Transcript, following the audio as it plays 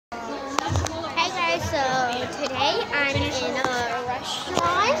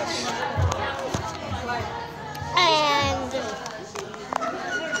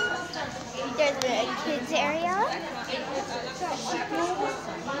kids area.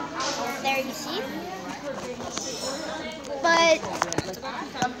 There you see. But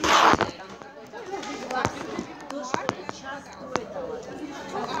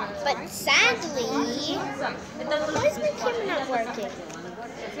sadly, why is my camera not working?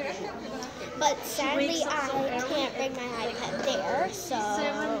 But sadly, I can't bring my iPad there, so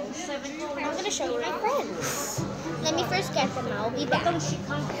I'm going to show you my friends. Let me first get them, I'll be back. And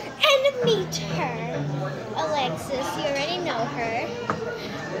meet her. Alexis, you already know her.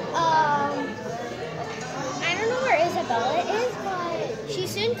 I don't know where Isabella is, but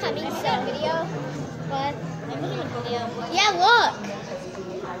she's soon coming. So video. What? I'm making a video. Yeah, look.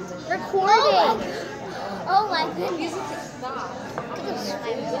 Recording. Oh my goodness.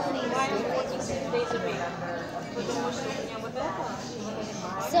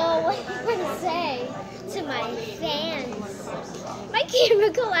 So what am I going to say to my fans? My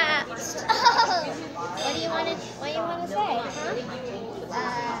camera collapsed. What do you want to say? Huh?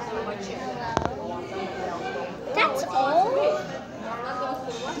 Hello. That's all?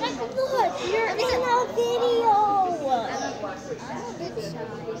 Look, you're in a video.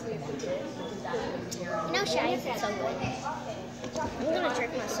 You know, Shy, it's so good. I'm gonna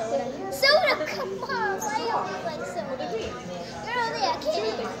drink my soda. Soda, come on! Why do you always like soda? You're only a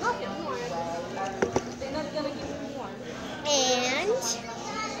kid. And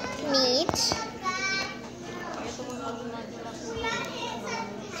meet.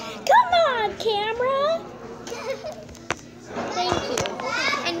 Come on, camera. Thank you.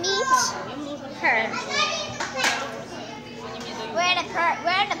 And meet her. We're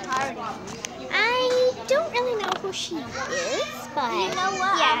at the party. I don't really know who she is, but you know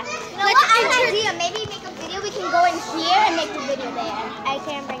what? Yeah. You know what? I have an idea. Maybe make a video. We can go in here and make the video there. I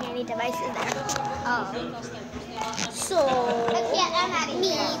can't bring any devices there. Oh. So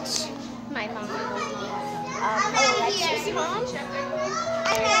meet my mom. Alexis' mom.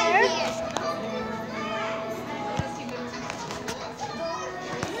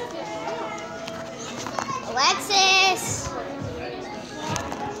 Alexis.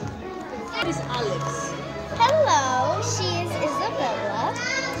 Is Alex. Hello, she is Isabella,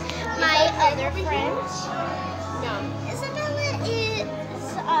 my other friend. Yeah. Isabella is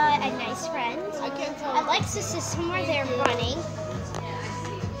a nice friend. I can't tell. Alexis is somewhere there running,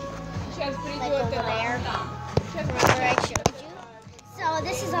 She has pretty like good over there. Remember I showed you? So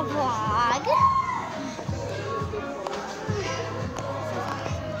this is a vlog.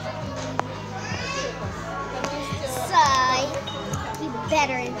 So you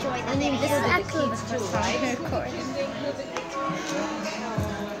better enjoy the video. This is actually the first time I record.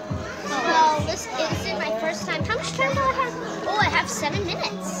 Well, this isn't my first time. How much time do I have? Oh, I have 7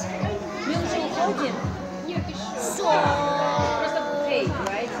 minutes. So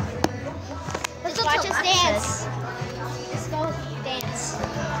let's watch us dance. Let's go dance.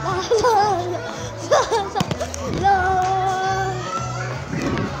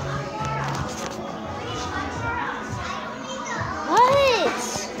 What?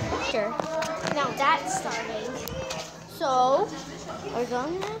 Sure. Now that's starting. So we're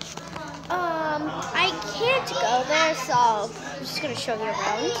going now. I can't go there, so I'm just gonna show you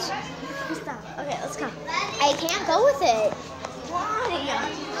around. Okay, let's go. I can't go with it. Why?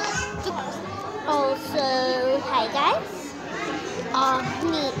 Also, hi guys.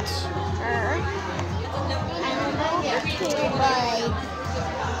 Meet her. I don't know her, but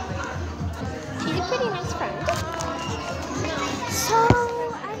she's a pretty nice friend. So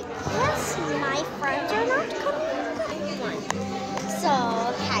I guess my friends are not coming. So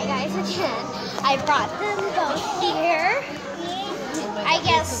hi guys again. I brought them both here. I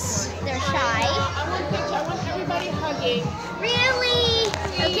guess they're shy. I want everybody hugging. Really?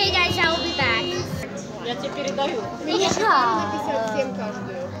 Okay guys, I will be back. Я тебе передаю. Yeah. Всем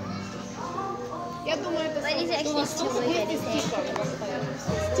каждую. Я думаю, это Ladies, actually, still вместе с with Стивом.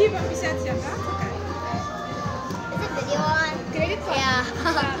 Стивом 57, да? Is the video on? Credit card? Yeah.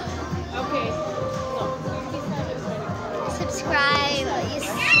 Okay. Subscribe.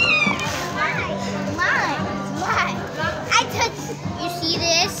 Why? I touched. You see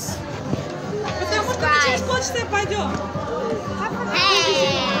this? Subscribe. Почта пойдем.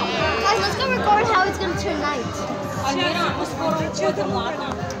 Hey. Guys, let's go record how it's going to turn night. Альмира, мы скоро уходим,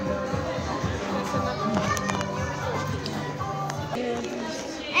 ладно?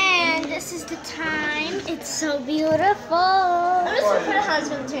 And this is the time. It's so beautiful. I'm just going to put how it's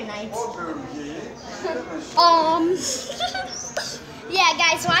going to turn night. Yeah,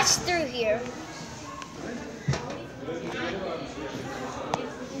 guys, watch through here.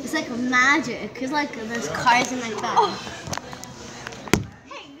 It's like magic. It's like there's cars in my back. Oh.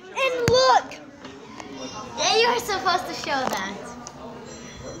 And look, were supposed to show that.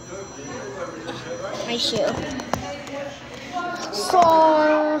 My shoe. So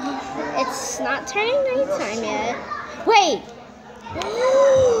it's not turning nighttime yet. Wait,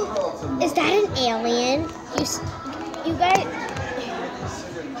 is that an alien? You guys,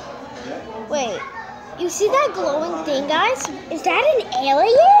 wait. You see that glowing thing, guys? Is that an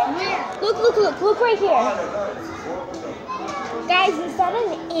alien? Look right here. Guys, is that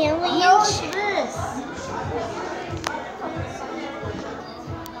an alien? No, it's this.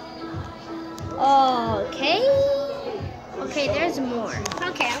 Okay. Okay, there's more.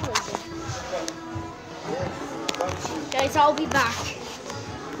 Okay, I'm losing. Guys, I'll be back.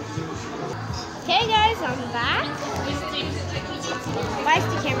 Okay, guys, I'm back. Why is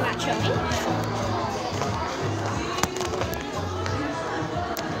the camera not showing?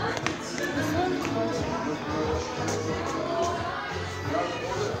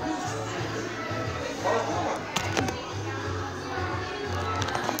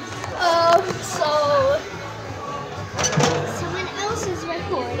 So someone else is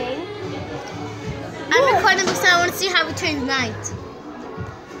recording. I'm recording because I want to see how it turns night.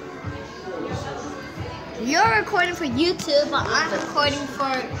 You're recording for YouTube, but I'm recording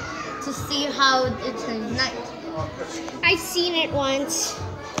to see how it turns night. I've seen it once.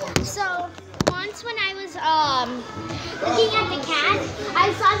 So once when I was looking at the cat,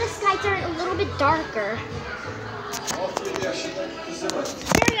 I saw the sky turn a little bit darker.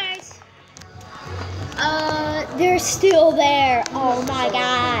 Here, guys. They're still there. Oh my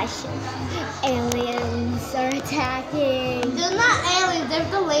gosh. Aliens are attacking. They're not aliens, they're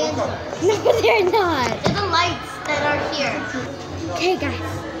the lanterns. No, they're not. They're the lights that are here. Okay, guys.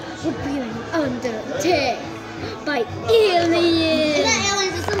 We're being under attack by aliens. It's not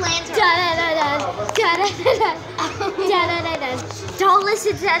aliens, it's the lanterns. Da-da-da-da. Don't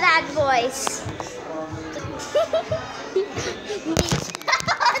listen to that voice.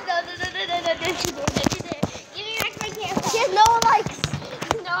 Give me back my camera. She has no likes.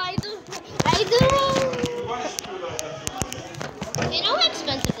 No, I do. You know how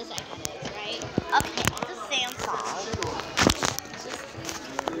expensive this iPhone is, right? Okay, it's a Samsung.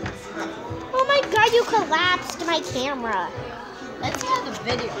 Oh my god, you collapsed my camera. Let's have a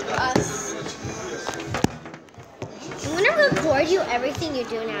video of us. I'm gonna record you everything you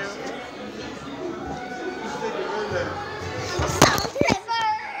do now. Salt pepper.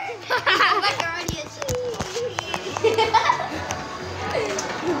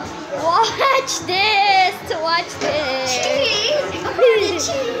 Watch this. Watch this. Cheese. Cheese.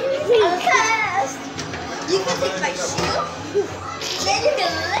 You can take my shoe. Then you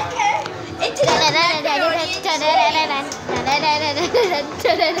can lick it into the macaroni and cheese.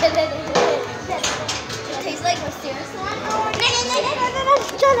 Tastes like mysterious one.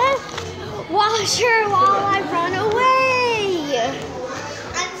 Wash her while I run away.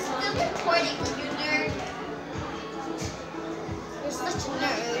 I'm still recording, you nerd. You're such a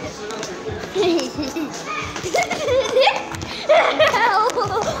nerd.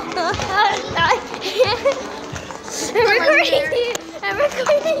 I'm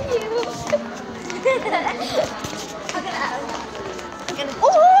recording you.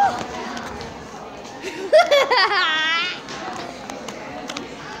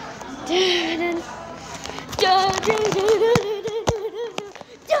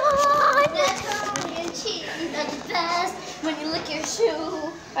 Macaroni and cheese are the best when you lick your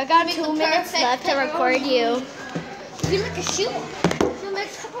shoe. I got Make 2 the minutes perfect left to record you. If you lick a shoe, you'll make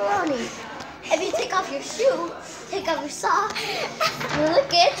pepperoni. If you take off your shoe, take off your sock,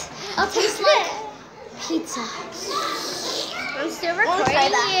 lick it, it'll taste like pizza. I'm still Wanna recording try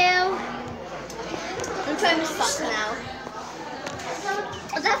you. I'm trying to suck now.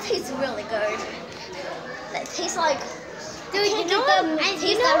 Oh, that tastes really good. That tastes like... Dude, you know out what?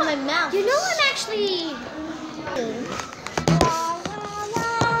 of my mouth. You know I'm actually...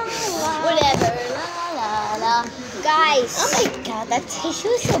 Whatever. La la la. Guys. Oh my god, that tissue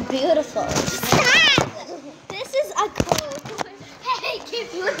is so beautiful. Stop! This is a cool... Hey,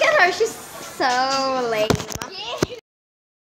 look at her. She's so lame.